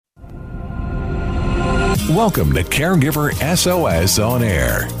Welcome to Caregiver SOS On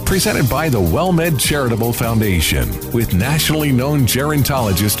Air, presented by the WellMed Charitable Foundation, with nationally known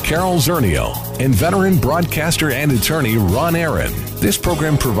gerontologist Carol Zernial and veteran broadcaster and attorney Ron Aaron. This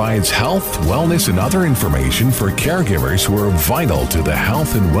program provides health, wellness, and other information for caregivers who are vital to the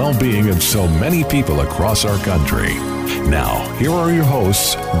health and well-being of so many people across our country. Now, here are your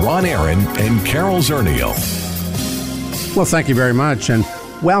hosts, Ron Aaron and Carol Zernial. Well, thank you very much, and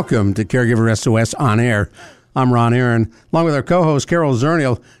welcome to Caregiver SOS On Air. I'm Ron Aaron, along with our co-host, Carol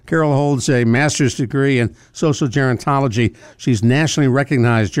Zernial. Carol holds a master's degree in social gerontology. She's nationally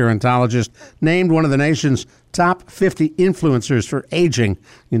recognized gerontologist, named one of the nation's top 50 influencers for aging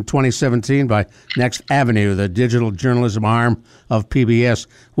in 2017 by Next Avenue, the digital journalism arm of PBS,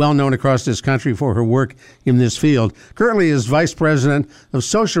 well known across this country for her work in this field. Currently is Vice President of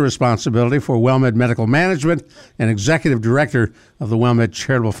Social Responsibility for WellMed Medical Management and Executive Director of the WellMed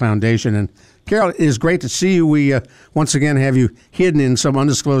Charitable Foundation. And Carol, it is great to see you. We once again have you hidden in some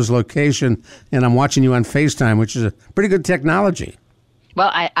undisclosed location, and I'm watching you on FaceTime, which is a pretty good technology. Well,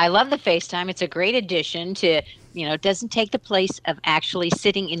 I love the FaceTime. It's a great addition to, it doesn't take the place of actually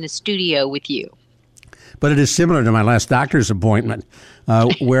sitting in the studio with you. But it is similar to my last doctor's appointment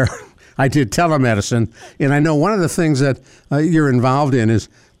where I did telemedicine. And I know one of the things that you're involved in is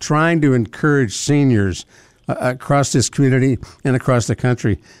trying to encourage seniors across this community and across the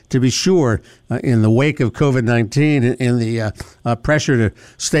country to be sure, in the wake of COVID-19 and the pressure to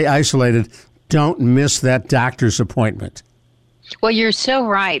stay isolated, don't miss that doctor's appointment. Well, you're so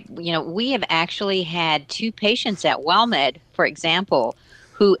right. We have actually had 2 patients at WellMed, for example,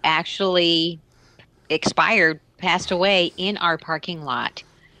 who actually passed away in our parking lot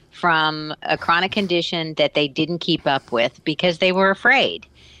from a chronic condition that they didn't keep up with because they were afraid.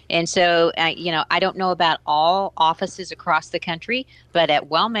 And so, I don't know about all offices across the country, but at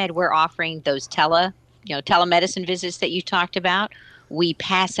WellMed, we're offering those telemedicine visits that you talked about. We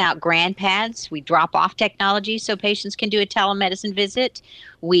pass out grant pads. We drop off technology so patients can do a telemedicine visit.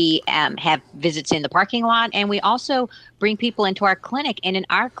 We have visits in the parking lot, and we also bring people into our clinic. And in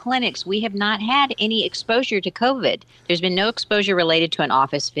our clinics, we have not had any exposure to COVID. There's been no exposure related to an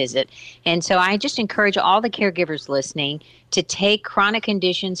office visit. And so I just encourage all the caregivers listening to take chronic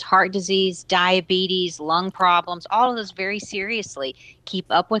conditions, heart disease, diabetes, lung problems, all of those very seriously. Keep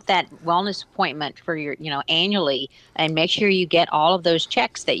up with that wellness appointment for your, annually, and make sure you get all of those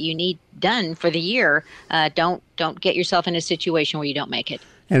checks that you need done for the year. Don't get yourself in a situation where you don't make it.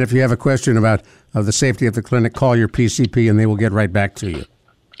 And if you have a question about the safety of the clinic, call your PCP and they will get right back to you.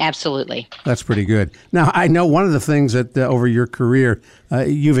 Absolutely. That's pretty good. Now, I know one of the things that over your career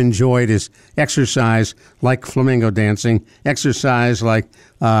you've enjoyed is exercise like flamingo dancing, exercise like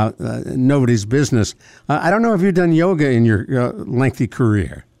nobody's business. I don't know if you've done yoga in your lengthy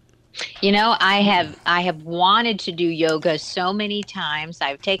career. I have wanted to do yoga so many times.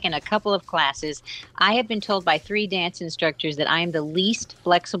 I've taken a couple of classes. I have been told by 3 dance instructors that I am the least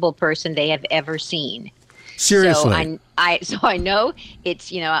flexible person they have ever seen. Seriously. So I know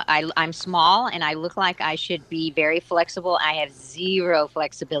it's, I'm small and I look like I should be very flexible. I have zero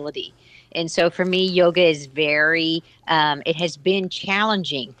flexibility. And so for me, yoga is it has been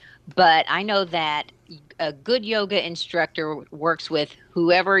challenging, but I know that a good yoga instructor works with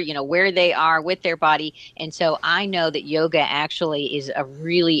whoever, where they are with their body. And so I know that yoga actually is a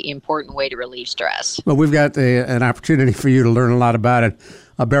really important way to relieve stress. Well, we've got an opportunity for you to learn a lot about it.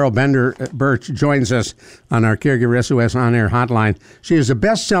 Beryl Birch joins us on our Caregiver SOS On Air hotline. She is a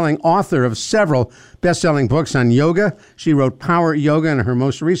best-selling author of several best-selling books on yoga. She wrote Power Yoga in her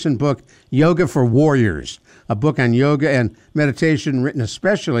most recent book, Yoga for Warriors, a book on yoga and meditation written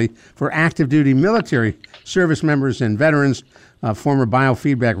especially for active duty military service members and veterans. A former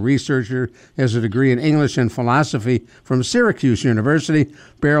biofeedback researcher, has a degree in English and philosophy from Syracuse University.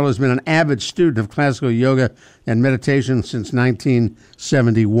 Beryl has been an avid student of classical yoga and meditation since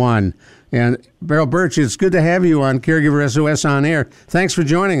 1971. And Beryl Birch, it's good to have you on Caregiver SOS On Air. Thanks for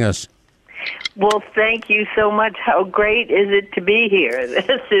joining us. Well, thank you so much. How great is it to be here?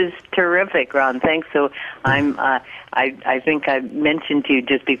 This is terrific, Ron. Thanks. So I think I mentioned to you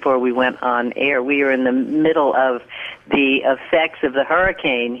just before we went on air, we are in the middle of the effects of the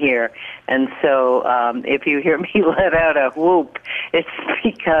hurricane here. And so if you hear me let out a whoop, it's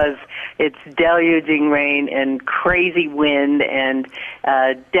because it's deluging rain and crazy wind, and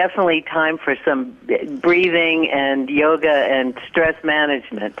definitely time for some breathing and yoga and stress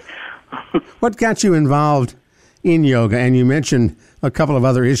management. What got you involved in yoga? And you mentioned a couple of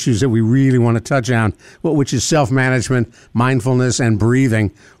other issues that we really want to touch on, which is self-management, mindfulness, and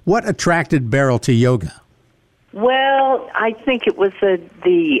breathing. What attracted Beryl to yoga? Well, I think it was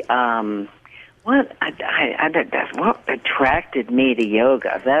the What attracted me to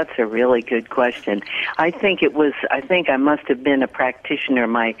yoga? That's a really good question. I think I must have been a practitioner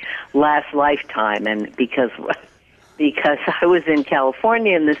my last lifetime, and because I was in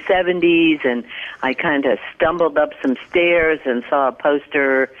California in the 70s, and I kind of stumbled up some stairs and saw a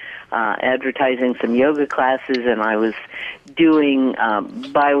poster advertising some yoga classes, and I was doing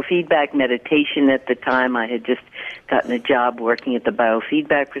biofeedback meditation at the time. I had just gotten a job working at the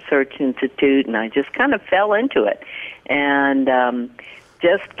Biofeedback Research Institute, and I just kind of fell into it and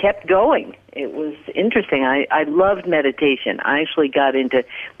just kept going. It was interesting. I loved meditation. I actually got into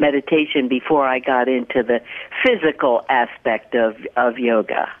meditation before I got into the physical aspect of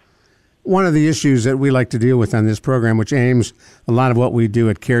yoga. One of the issues that we like to deal with on this program, which aims a lot of what we do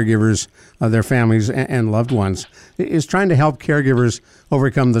at caregivers, their families, and loved ones, is trying to help caregivers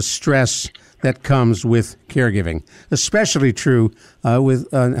overcome the stress that comes with caregiving. Especially true with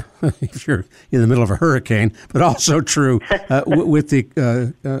if you're in the middle of a hurricane, but also true with the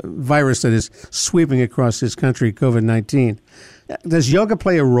virus that is sweeping across this country, COVID-19. Does yoga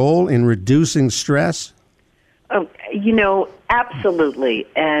play a role in reducing stress? Absolutely.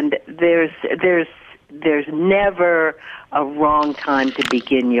 And there's never a wrong time to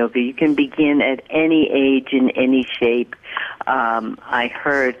begin yoga. You can begin at any age, in any shape. I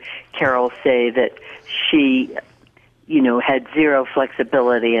heard Carol say that she, had zero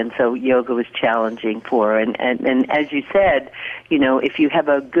flexibility, and so yoga was challenging for her. And as you said, if you have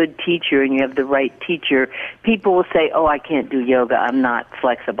a good teacher and you have the right teacher, people will say, oh, I can't do yoga, I'm not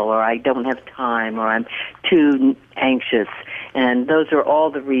flexible, or I don't have time, or I'm too anxious. And those are all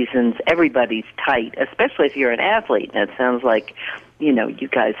the reasons everybody's tight, especially if you're an athlete. And it sounds like, you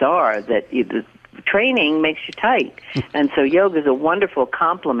guys are, that the training makes you tight. And so yoga is a wonderful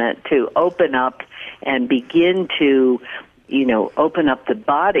complement to open up and begin to, open up the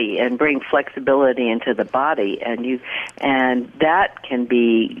body and bring flexibility into the body. And that can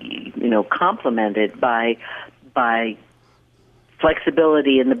be, complemented by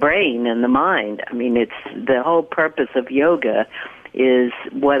flexibility in the brain and the mind. I mean, it's the whole purpose of yoga is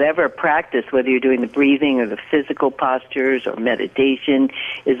whatever practice, whether you're doing the breathing or the physical postures or meditation,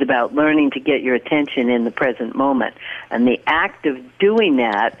 is about learning to get your attention in the present moment. And the act of doing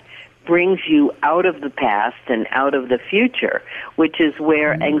that brings you out of the past and out of the future, which is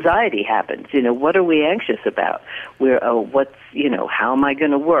where anxiety happens. What are we anxious about? How am I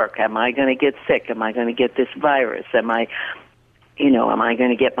going to work? Am I going to get sick? Am I going to get this virus? Am I going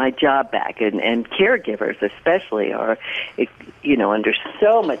to get my job back? And caregivers especially are, under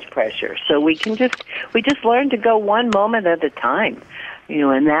so much pressure. So we just learn to go one moment at a time,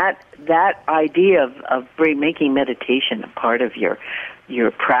 and that idea of making meditation a part of your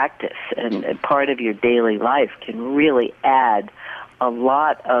practice and part of your daily life can really add a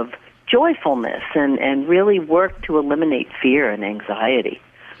lot of joyfulness and really work to eliminate fear and anxiety.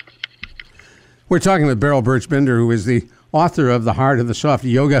 We're talking with Beryl Birch-Binder, who is the author of The Heart of the Soft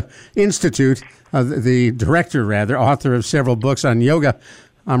Yoga Institute, the director, author of several books on yoga.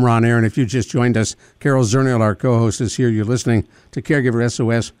 I'm Ron Aaron. If you just joined us, Carol Zernial, our co-host, is here. You're listening to Caregiver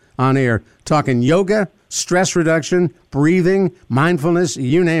SOS on air, talking yoga, stress reduction, breathing, mindfulness,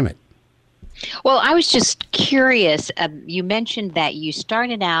 you name it. Well, I was just curious. You mentioned that you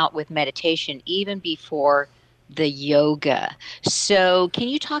started out with meditation even before the yoga. So can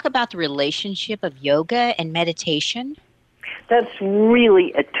you talk about the relationship of yoga and meditation? That's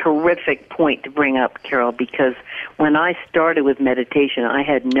really a terrific point to bring up, Carol, because when I started with meditation, I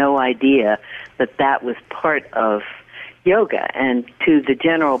had no idea that was part of yoga. And to the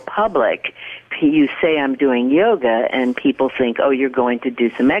general public, you say I'm doing yoga, and people think, oh, you're going to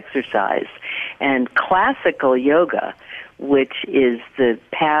do some exercise. And classical yoga, which is the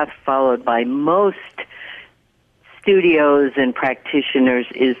path followed by most studios and practitioners,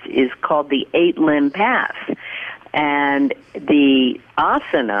 is called the 8-limb path. And the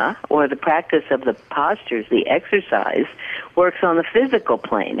asana, or the practice of the postures, the exercise, works on the physical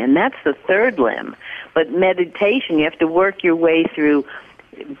plane, and that's the 3rd limb. But meditation, you have to work your way through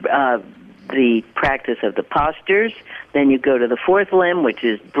the practice of the postures. Then you go to the 4th limb, which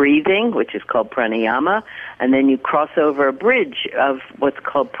is breathing, which is called pranayama, and then you cross over a bridge of what's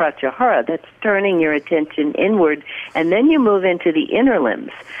called pratyahara. That's turning your attention inward, and then you move into the inner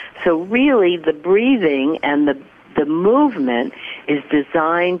limbs. So really, the breathing and the movement is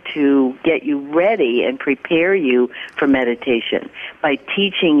designed to get you ready and prepare you for meditation by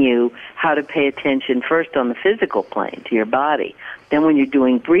teaching you how to pay attention first on the physical plane, to your body. Then when you're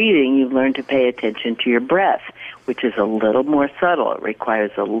doing breathing, you learn to pay attention to your breath, which is a little more subtle. It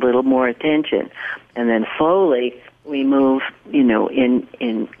requires a little more attention. And then slowly, we move,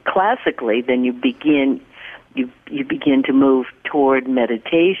 in classically, then you begin to move toward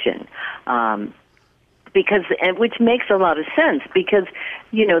meditation. Which makes a lot of sense because,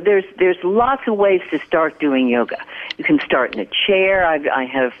 there's lots of ways to start doing yoga. You can start in a chair. I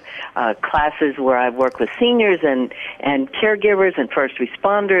have classes where I work with seniors and caregivers and first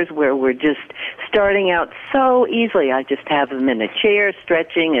responders where we're just starting out so easily. I just have them in a chair,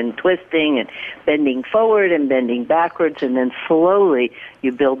 stretching and twisting and bending forward and bending backwards, and then slowly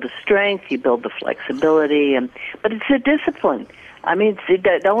you build the strength, you build the flexibility, but it's a discipline. I mean,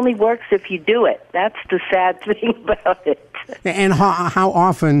 it only works if you do it. That's the sad thing about it. And how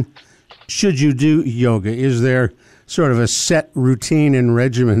often should you do yoga? Is there sort of a set routine and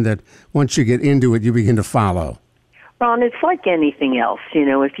regimen that once you get into it, you begin to follow? Ron, it's like anything else.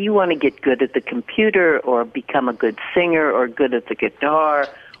 If you want to get good at the computer or become a good singer or good at the guitar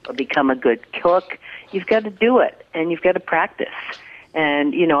or become a good cook, you've got to do it, and you've got to practice.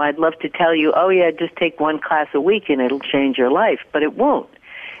 And, I'd love to tell you, just take one class a week and it'll change your life, but it won't.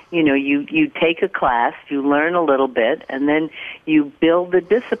 You take a class, you learn a little bit, and then you build the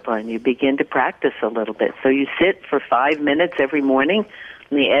discipline. You begin to practice a little bit. So you sit for 5 minutes every morning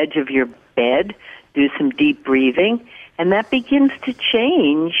on the edge of your bed, do some deep breathing, and that begins to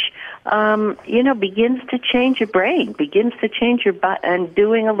change, begins to change your brain, begins to change your body, and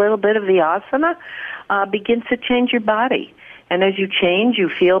doing a little bit of the asana begins to change your body. And as you change, you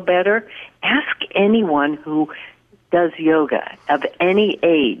feel better. Ask anyone who does yoga of any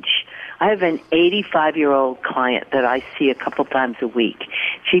age. I have an 85-year-old client that I see a couple times a week.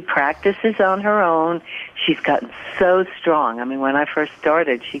 She practices on her own. She's gotten so strong. I mean, when I first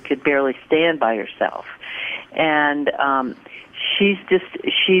started, she could barely stand by herself. And she's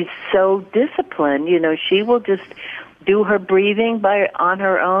so disciplined. She will just do her breathing on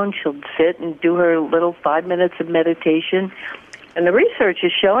her own. She'll sit and do her little 5 minutes of meditation. And the research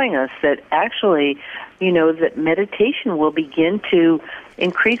is showing us that actually, that meditation will begin to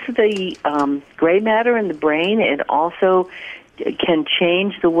increase the gray matter in the brain. It also can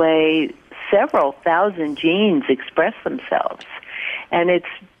change the way several thousand genes express themselves. And it's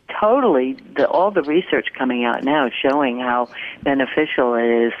totally, all the research coming out now is showing how beneficial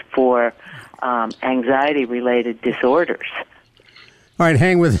it is for anxiety-related disorders. All right,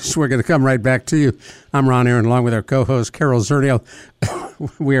 hang with us. We're going to come right back to you. I'm Ron Aaron, along with our co-host, Carol Zernial.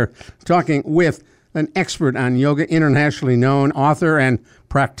 We're talking with an expert on yoga, internationally known author and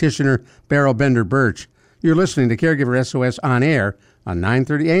practitioner, Beryl Bender Birch. You're listening to Caregiver SOS on air on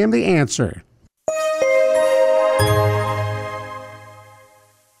 9:30 a.m. The Answer.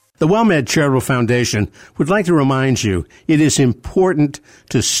 The WellMed Charitable Foundation would like to remind you it is important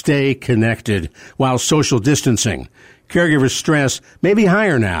to stay connected while social distancing. Caregiver stress may be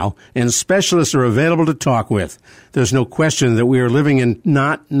higher now, and specialists are available to talk with. There's no question that we are living in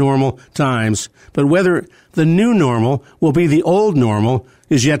not normal times, but whether the new normal will be the old normal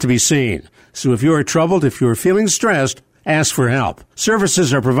is yet to be seen. So if you are troubled, if you are feeling stressed, ask for help.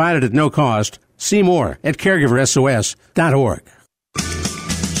 Services are provided at no cost. See more at caregiversos.org.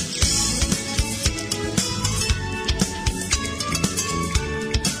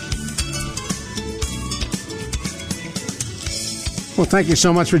 Well, thank you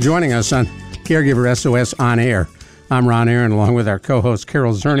so much for joining us on Caregiver SOS On Air. I'm Ron Aaron, along with our co-host,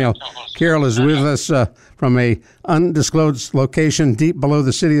 Carol Zernial. Carol is with us from a undisclosed location deep below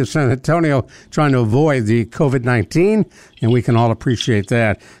the city of San Antonio, trying to avoid the COVID-19, and we can all appreciate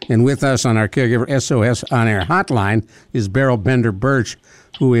that. And with us on our Caregiver SOS On Air hotline is Beryl Bender Birch,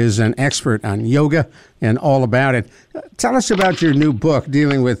 who is an expert on yoga and all about it. Tell us about your new book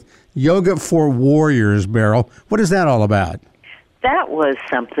dealing with Yoga for Warriors, Beryl. What is that all about? That was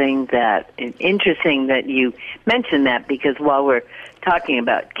something that is interesting that you mentioned that, because while we're talking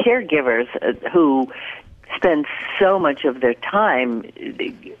about caregivers who spend so much of their time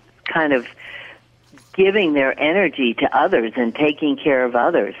kind of giving their energy to others and taking care of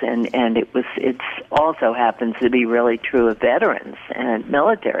others, and it's also happens to be really true of veterans and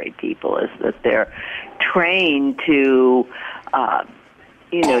military people, is that they're trained to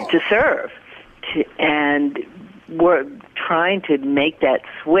to serve, and we're trying to make that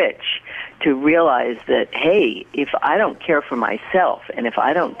switch to realize that, hey, if I don't care for myself and if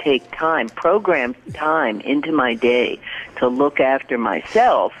I don't take time, program time into my day to look after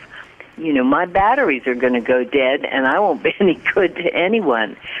myself, my batteries are going to go dead and I won't be any good to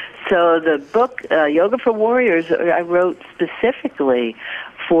anyone. So the book, Yoga for Warriors, I wrote specifically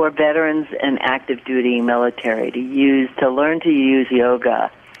for veterans and active duty military to learn to use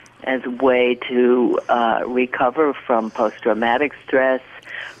yoga as a way to recover from post-traumatic stress,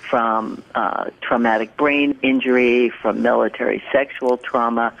 from traumatic brain injury, from military sexual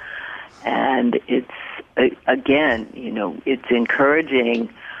trauma, and it's, again, it's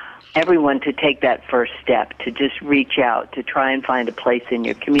encouraging everyone to take that first step, to just reach out, to try and find a place in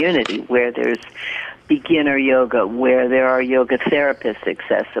your community where there's beginner yoga, where there are yoga therapists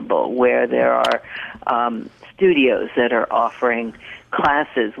accessible, where there are studios that are offering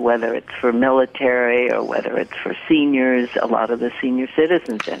classes, whether it's for military or whether it's for seniors. A lot of the senior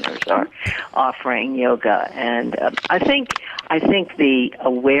citizen centers are offering yoga, and I think the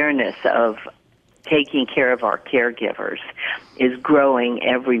awareness of taking care of our caregivers is growing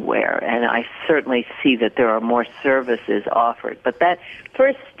everywhere, and I certainly see that there are more services offered. But that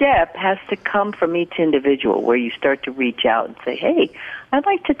first step has to come from each individual, where you start to reach out and say, hey, I'd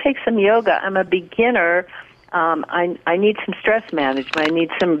like to take some yoga. I'm a beginner. I need some stress management. I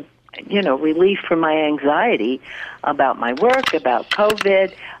need some, relief from my anxiety about my work, about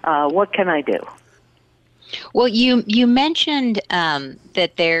COVID. What can I do? Well, you mentioned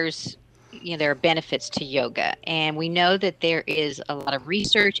that there are benefits to yoga, and we know that there is a lot of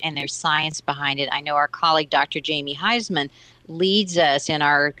research and there's science behind it. I know our colleague, Dr. Jamie Heisman, leads us in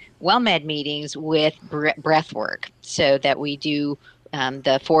our WellMed meetings with breath work, so that we do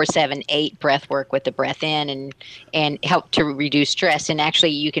the 4-7-8 breath work with the breath in and help to reduce stress. And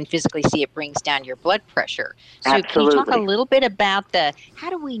actually, you can physically see it brings down your blood pressure. So Absolutely. Can you talk a little bit about how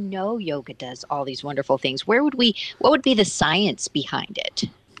do we know yoga does all these wonderful things? What would be the science behind it?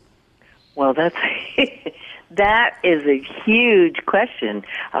 Well, that is a huge question.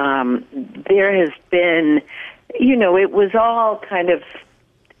 There has been, it was all kind of,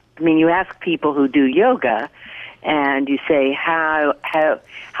 you ask people who do yoga, and you say, how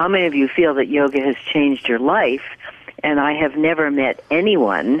many of you feel that yoga has changed your life? And I have never met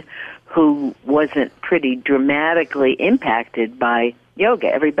anyone who wasn't pretty dramatically impacted by yoga.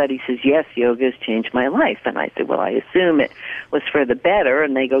 Everybody says, yes, yoga has changed my life. And I said, well, I assume it was for the better.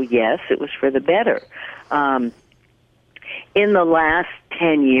 And they go, yes, it was for the better. In the last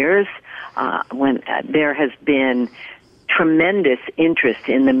 10 years, when there has been tremendous interest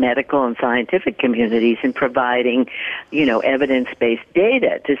in the medical and scientific communities in providing, evidence-based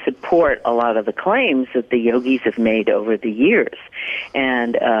data to support a lot of the claims that the yogis have made over the years.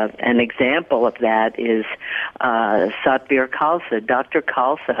 And an example of that is Satvir Khalsa. Dr.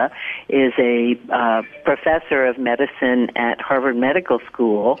 Khalsa is a professor of medicine at Harvard Medical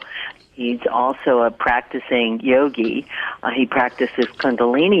School. He's also a practicing yogi. He practices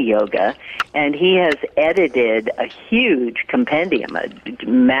Kundalini yoga, and he has edited a huge compendium, a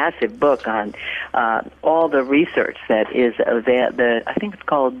massive book on all the research that is I think it's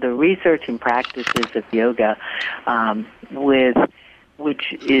called The Research and Practices of Yoga,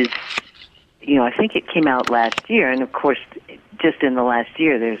 which is, I think it came out last year, and of course, just in the last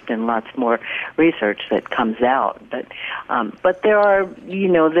year, there's been lots more research that comes out. But there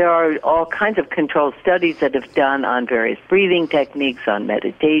are all kinds of controlled studies that have done on various breathing techniques, on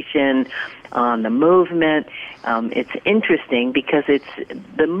meditation, on the movement. It's interesting because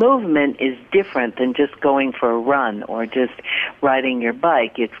the movement is different than just going for a run or just riding your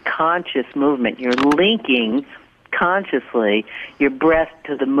bike. It's conscious movement. You're linking consciously your breath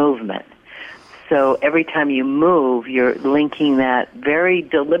to the movement. So every time you move, you're linking that very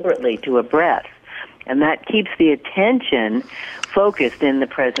deliberately to a breath. And that keeps the attention focused in the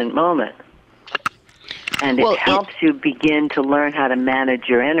present moment. And it helps you begin to learn how to manage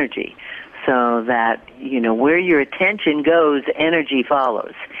your energy so that, where your attention goes, energy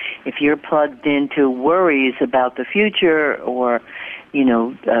follows. If you're plugged into worries about the future or,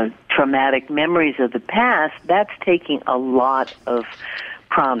 traumatic memories of the past, that's taking a lot of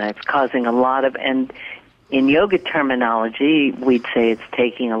prana. It's causing a lot of, and in yoga terminology, we'd say it's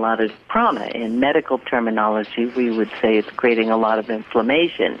taking a lot of prana. In medical terminology, we would say it's creating a lot of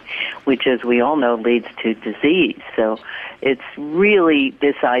inflammation, which, as we all know, leads to disease. So it's really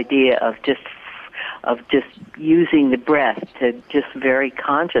this idea of just using the breath to just very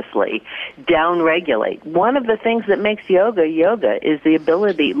consciously down-regulate. One of the things that makes yoga is the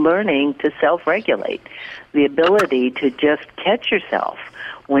ability, learning to self-regulate, the ability to just catch yourself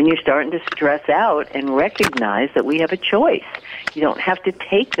when you're starting to stress out and recognize that we have a choice. You don't have to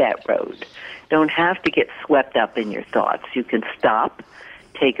take that road. You don't have to get swept up in your thoughts. You can stop,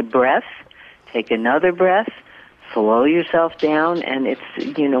 take a breath, take another breath, slow yourself down, and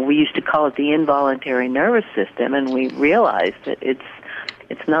it's, we used to call it the involuntary nervous system, and we realized that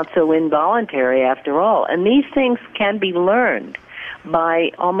it's not so involuntary after all. And these things can be learned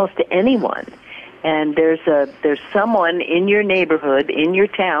by almost anyone. And there's someone in your neighborhood, in your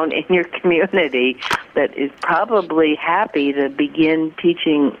town, in your community that is probably happy to begin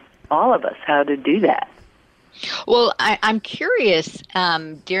teaching all of us how to do that. Well, I'm curious,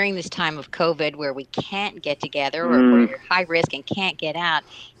 during this time of COVID where we can't get together or where you're high risk and can't get out,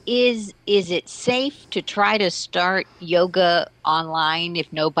 is it safe to try to start yoga online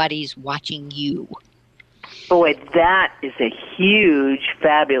if nobody's watching you? Boy, that is a huge,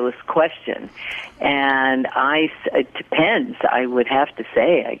 fabulous question. And it depends, I would have to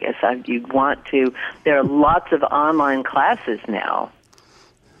say. I guess you'd want to. There are lots of online classes now.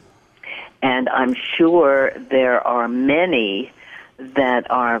 And I'm sure there are many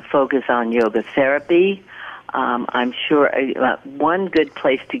that are focused on yoga therapy. I'm sure one good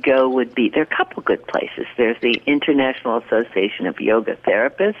place to go would be, there are a couple good places. There's the International Association of Yoga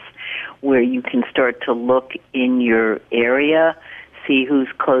Therapists, where you can start to look in your area, see who's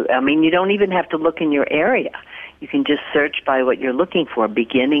close. I mean, you don't even have to look in your area. You can just search by what you're looking for,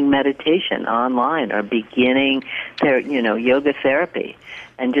 beginning meditation online or beginning yoga therapy,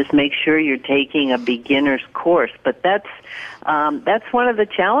 and just make sure you're taking a beginner's course. But that's one of the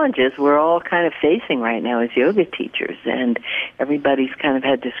challenges we're all kind of facing right now as yoga teachers, and everybody's kind of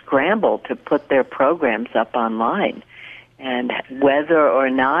had to scramble to put their programs up online. And whether or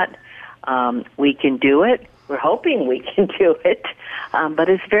not we can do it, we're hoping we can do it, but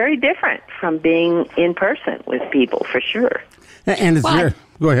it's very different from being in person with people, for sure. And it's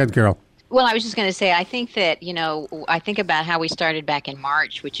go ahead, Carol. Well, I was just going to say, I think that, I think about how we started back in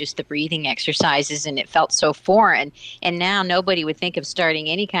March, which is the breathing exercises, and it felt so foreign. And now nobody would think of starting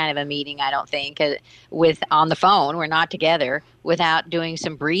any kind of a meeting, I don't think, on the phone, we're not together, without doing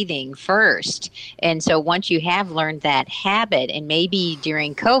some breathing first. And so once you have learned that habit, and maybe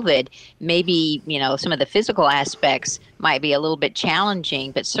during COVID, maybe, some of the physical aspects might be a little bit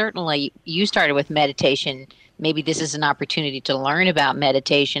challenging, but certainly you started with meditation. Maybe this is an opportunity to learn about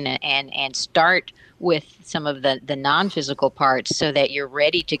meditation and start with some of the non-physical parts so that you're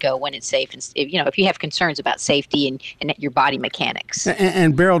ready to go when it's safe. And if you have concerns about safety and your body mechanics.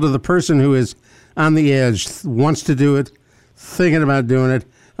 And Beryl, to the person who is on the edge, wants to do it, thinking about doing it,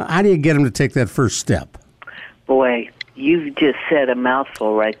 how do you get them to take that first step? Boy, you've just said a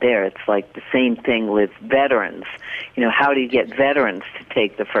mouthful right there. It's like the same thing with veterans. How do you get veterans to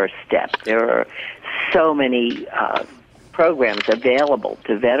take the first step? There are so many programs available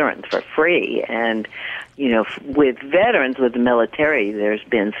to veterans for free. And, with veterans, with the military, there's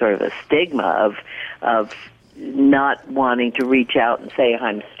been sort of a stigma of not wanting to reach out and say,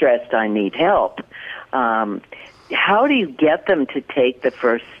 I'm stressed, I need help. How do you get them to take the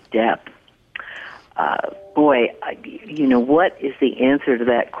first step? What is the answer to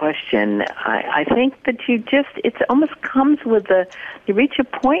that question? I think that it almost comes with you reach a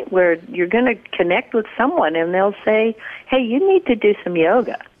point where you're going to connect with someone and they'll say, hey, you need to do some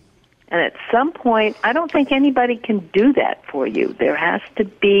yoga. And at some point, I don't think anybody can do that for you. There has to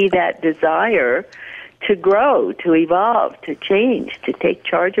be that desire to grow, to evolve, to change, to take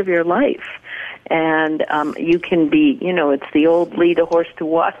charge of your life. And you can be, it's the old lead a horse to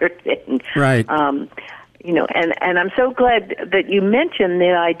water thing. Right. And I'm so glad that you mentioned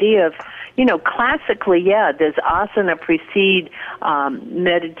the idea of, classically, does asana precede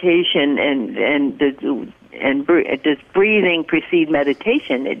meditation and does breathing precede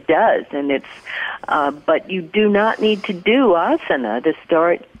meditation? It does, and it's. But you do not need to do asana to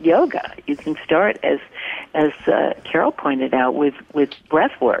start yoga. You can start, as Carol pointed out, with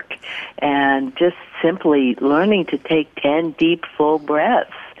breath work, and just simply learning to take 10 deep, full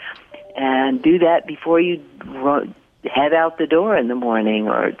breaths, and do that before you head out the door in the morning,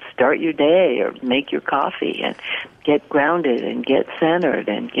 or start your day, or make your coffee, and get grounded and get centered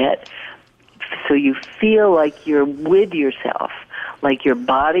and so you feel like you're with yourself, like your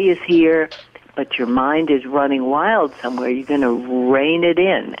body is here, but your mind is running wild somewhere. You're going to rein it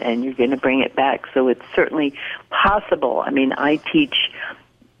in, and you're going to bring it back. So it's certainly possible. I mean, I teach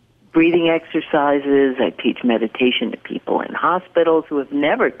breathing exercises. I teach meditation to people in hospitals who have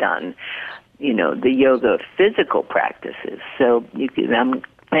never done, the yoga physical practices. So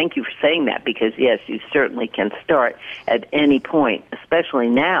thank you for saying that, because, yes, you certainly can start at any point, especially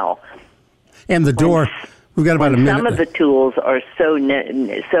now. And the door, we've got about a minute. Some of the tools are so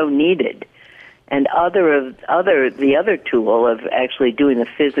needed. And the other tool of actually doing the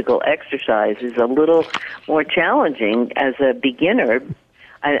physical exercise is a little more challenging as a beginner.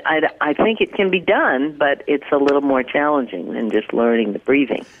 I think it can be done, but it's a little more challenging than just learning the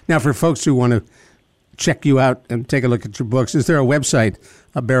breathing. Now, for folks who want to check you out and take a look at your books, is there a website,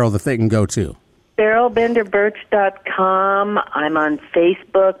 Beryl, that they can go to? BerylBenderBirch.com. I'm on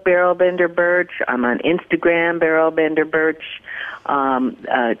Facebook, Beryl Bender Birch. I'm on Instagram, Beryl Bender Birch.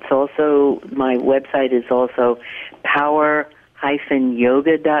 It's also, my website is also power-yoga.com.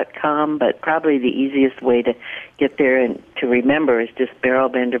 yoga.com, but probably the easiest way to get there and to remember is just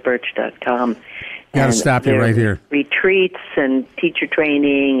BerylVanderBurch.com. Got to stop you right here. Retreats and teacher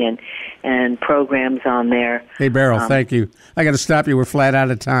training and programs on there. Hey, Beryl, thank you. I got to stop you. We're flat out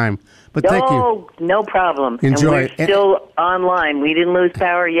of time. But thank you. No problem. Enjoy. And we're still online. We didn't lose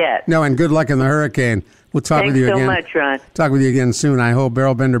power yet. No, and good luck in the hurricane. We'll talk with you again. Thanks so much, Ron. Talk with you again soon. I hope.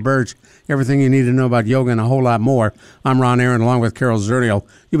 Beryl Vander-Burch, everything you need to know about yoga and a whole lot more. I'm Ron Aaron, along with Carol Zernial.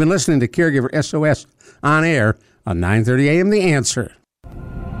 You've been listening to Caregiver SOS on air on 9:30 a.m. The Answer.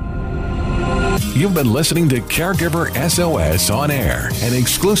 You've been listening to Caregiver SOS on Air, an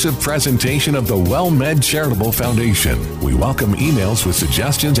exclusive presentation of the WellMed Charitable Foundation. We welcome emails with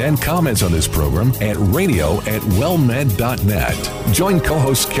suggestions and comments on this program at radio@wellmed.net. Join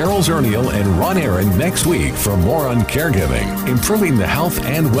co-hosts Carol Zernial and Ron Aaron next week for more on caregiving, improving the health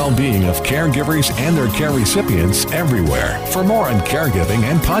and well-being of caregivers and their care recipients everywhere. For more on caregiving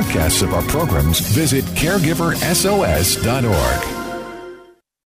and podcasts of our programs, visit caregiversos.org.